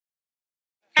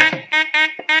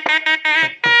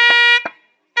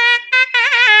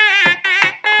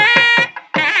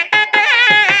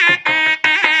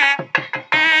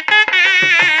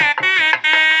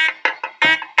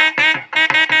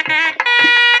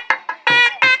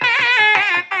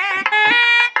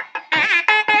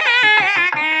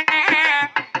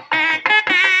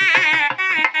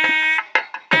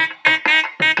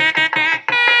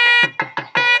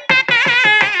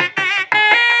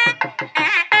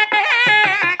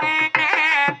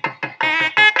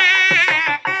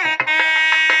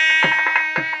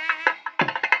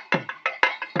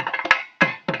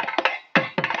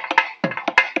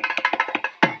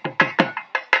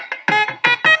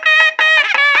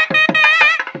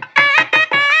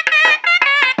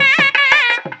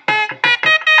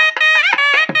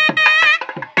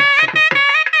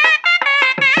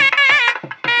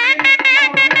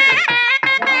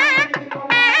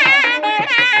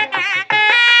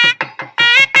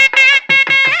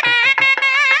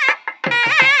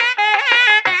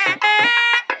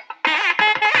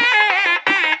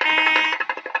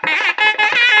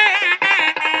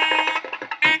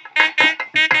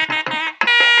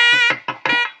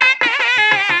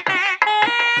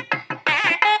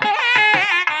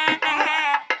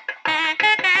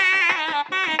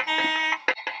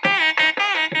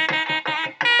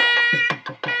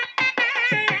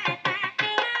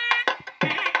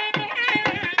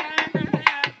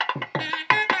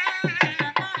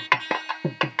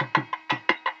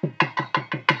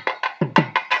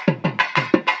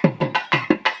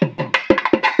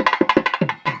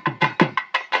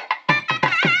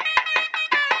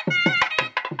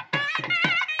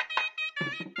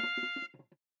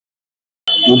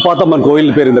முப்பாத்தம்மன்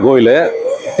கோயில் பேர் இந்த கோயில்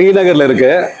டி நகர்ல இருக்கு.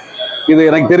 இது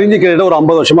எனக்கு தெரிஞ்சு கிட்ட ஒரு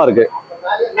 50 வருஷமா இருக்கு.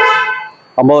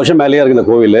 50 வருஷம் மேலேயே இருக்கு இந்த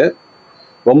கோவில்.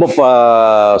 ரொம்ப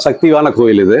சக்தியான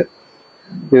கோயில் இது.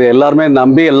 இது எல்லாருமே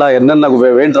நம்பி எல்லாம் என்னென்ன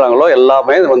வேண்டுறாங்களோ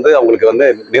எல்லாமே அவங்களுக்கு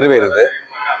நிறைவேறுது.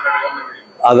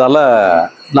 அதனால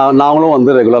நாங்களும்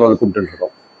ரெகுலராக கும்பிட்டு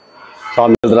இருக்கோம்.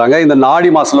 சாமி எழுதுறாங்க. இந்த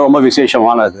ஆடி மாசத்துல ரொம்ப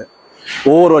விசேஷமானது.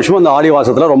 ஒவ்வொரு வருஷமும் இந்த ஆடி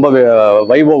மாசத்துல ரொம்ப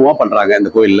வைபவமா பண்றாங்க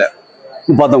இந்த கோயில்ல.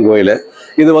 முப்பாத்தம் கோயில்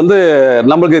இது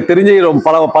நம்மளுக்கு தெரிஞ்சு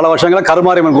பல வருஷங்களா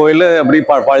கருமாரியம்மன் கோயில் அப்படி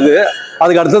இது.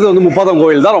 அதுக்கு அடுத்தது முப்பாத்தம்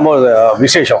கோயில் தான் ரொம்ப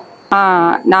விசேஷம்.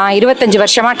 நான் 25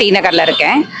 வருஷமா டி நகர்ல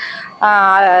இருக்கேன்.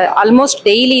 ஆல்மோஸ்ட்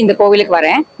டெய்லி இந்த கோவிலுக்கு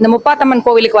வரேன். இந்த முப்பாத்தம்மன்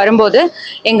கோவிலுக்கு வரும்போது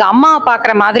எங்க அம்மாவை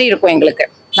பார்க்குற மாதிரி இருக்கும் எங்களுக்கு.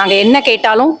 நாங்க என்ன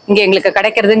கேட்டாலும் இங்க எங்களுக்கு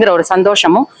கிடைக்கிறதுங்கிற ஒரு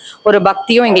சந்தோஷமும் ஒரு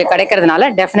பக்தியும் எங்களுக்கு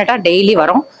கிடைக்கிறதுனால டெஃபினட்டா டெய்லி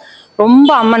வரும்.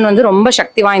 ரொம்ப அம்மன் ரொம்ப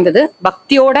சக்தி வாய்ந்தது.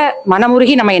 பக்தியோட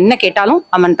மனமுருகி நம்ம என்ன கேட்டாலும்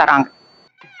அம்மன் தராங்க.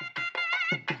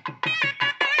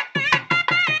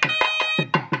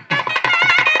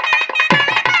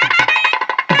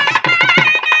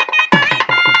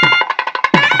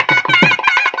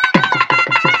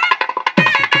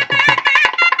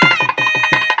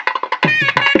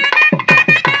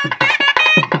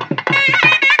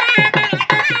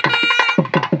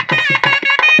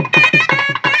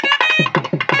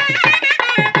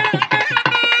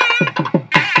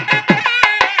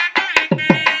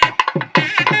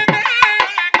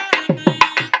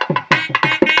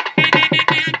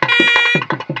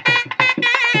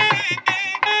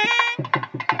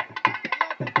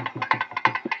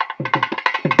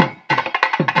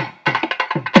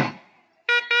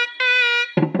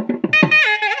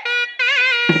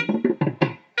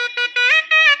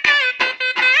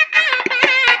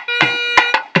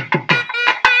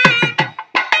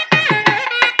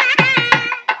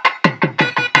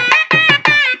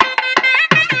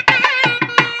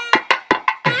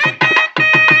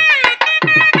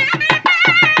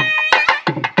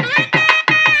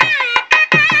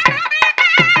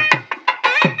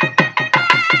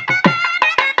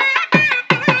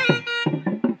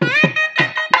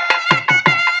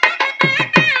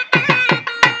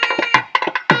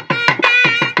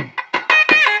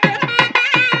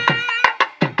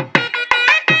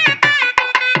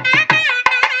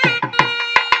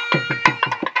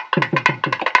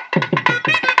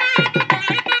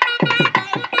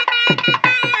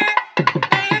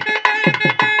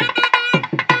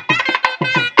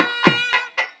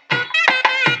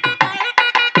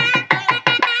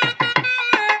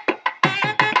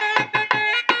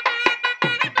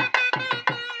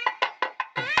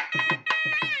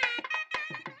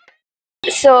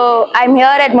 So I'm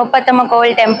here at Muppathamma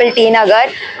Kovil Temple, T Nagar.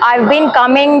 I've been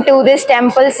coming to this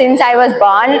temple since I was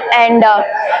born, and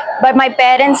but my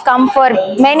parents come for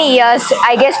many years,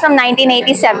 I guess from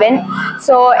 1987.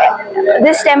 So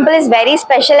this temple is very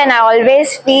special, and I always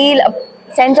feel a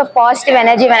sense of positive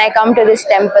energy when I come to this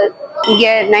temple.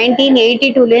 Here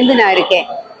 1982 ல இருந்து நான் இருக்கேன்.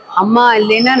 அம்மா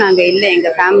இல்லைன்னா நாங்க இல்லை, எங்க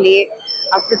ஃபேமிலியே.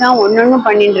 அப்படிதான் ஒன்னொன்னும்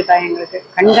பண்ணிட்டு இருக்கா எங்களுக்கு.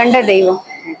 கண்கண்ட தெய்வம்,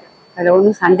 அதுல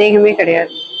ஒன்றும் சந்தேகமே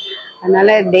கிடையாது.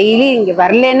 அதனால டெய்லி இங்க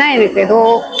வரலன்னா எனக்கு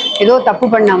ஏதோ தப்பு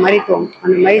பண்ண மாதிரி தோணும்.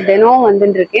 அந்த மாதிரி தினம்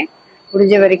வந்துட்டு இருக்கேன்.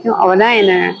 முடிஞ்ச வரைக்கும் அவ தான்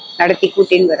என்னை நடத்தி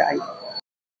கூட்டின்னு வராள்.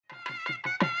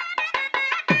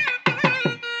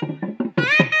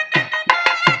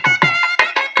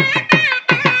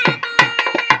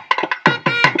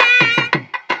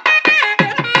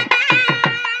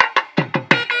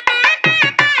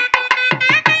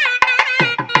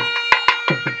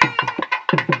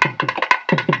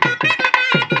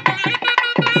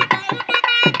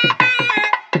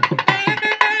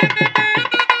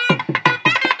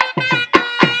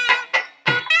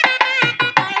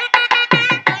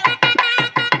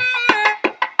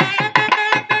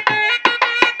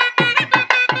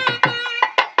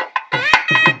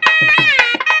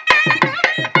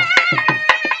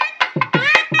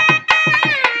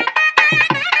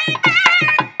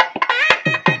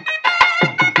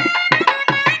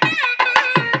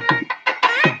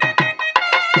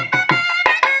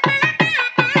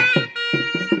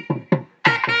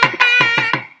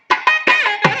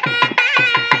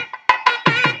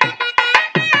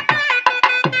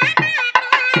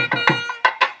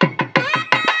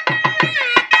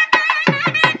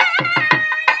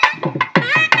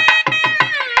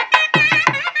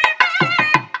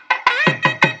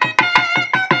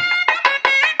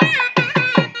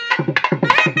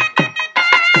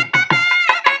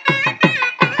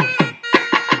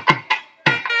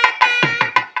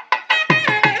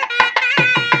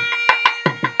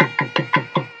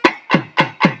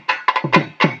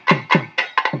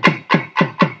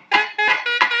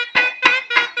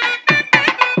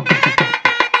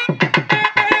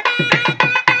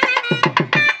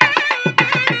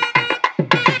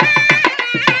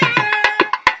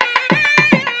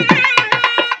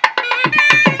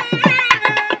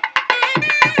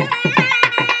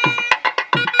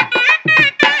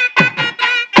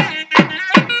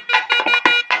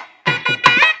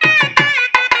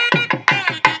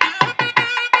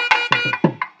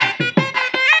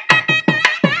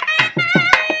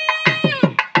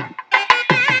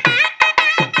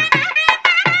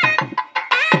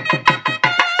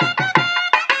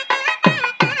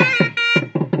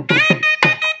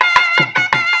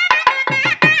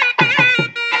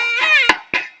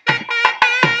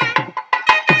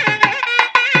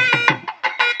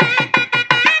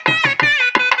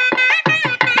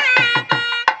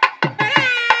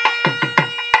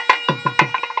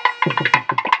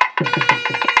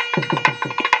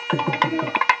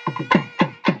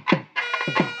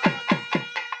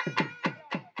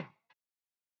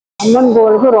 அம்மன்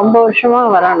கோவிலுக்கு ரொம்ப வருஷமா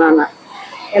வரேன் நான்.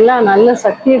 எல்லாம் நல்ல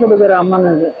சக்தியை கொடுக்குற அம்மன்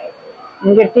இது.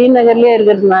 இங்கே டி நகர்லேயே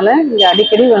இருக்கிறதுனால இங்கே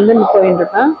அடிக்கடி வந்து போயிட்டு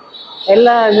இருக்கேன்.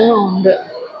 எல்லா இதுவும் உண்டு,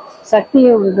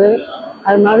 சக்தியும் உண்டு.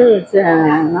 அது மாதிரி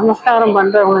நமஸ்காரம்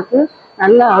பண்ணுறவங்களுக்கு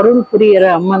நல்ல அருள் புரிகிற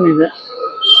அம்மன் இது.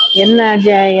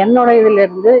 என்னோட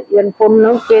இதிலேருந்து என்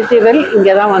பொண்ணு பேத்திகள்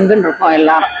இங்கே தான் வந்துட்டு இருக்கோம்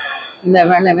எல்லாரும். இந்த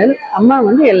வேலைகள் அம்மன்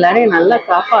வந்து எல்லாரையும் நல்லா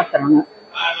காப்பாற்றுறாங்க.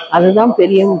 அதுதான்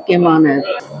பெரிய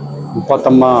முக்கியமானது.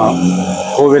 முப்பத்தம்மா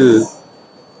கோவில்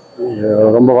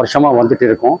ரொம்ப வருஷமாக வந்துட்டு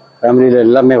இருக்கோம். ஃபேமிலியில்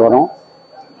எல்லாமே வரோம்.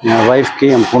 என் ஒய்ஃப்க்கு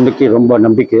என் பொண்ணுக்கு ரொம்ப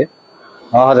நம்பிக்கை.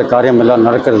 ஆகாத காரியம் எல்லாம்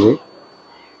நடக்கிறது.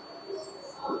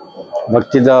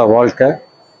 பக்தி தான்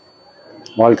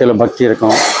வாழ்க்கையில் பக்தி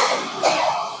இருக்கும்,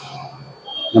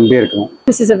 நம்பி இருக்கும்.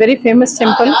 This is a very famous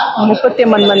temple,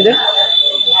 Mupattiamman Mandir,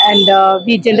 and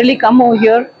we generally come over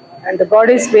here, and the god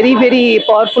is very, very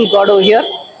powerful god over here.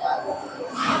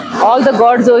 All the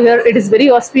gods over here, it is very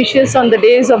auspicious on the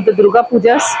days of the Durga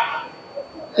Pujas.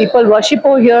 People worship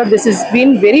over here. This has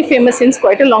been very famous since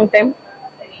quite a long time.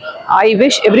 I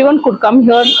wish everyone could come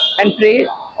here and pray.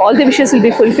 All the wishes will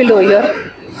be fulfilled over here.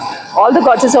 All the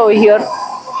gods are over here.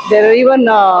 There are even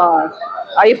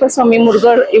Ayyappa Swami,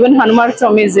 Murugar, even Hanuman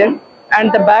Swami is there. And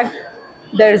the back,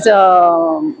 there's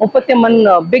Mupattiamman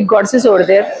big goddesses over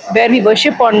there, where we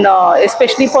worship on,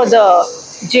 especially for the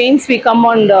Jains, we come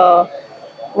on the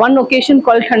one occasion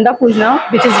called Chanda Pujna,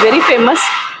 which is very famous,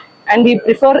 and we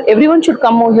prefer everyone should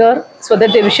come over here so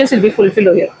that their wishes will be fulfilled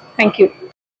over here. Thank you.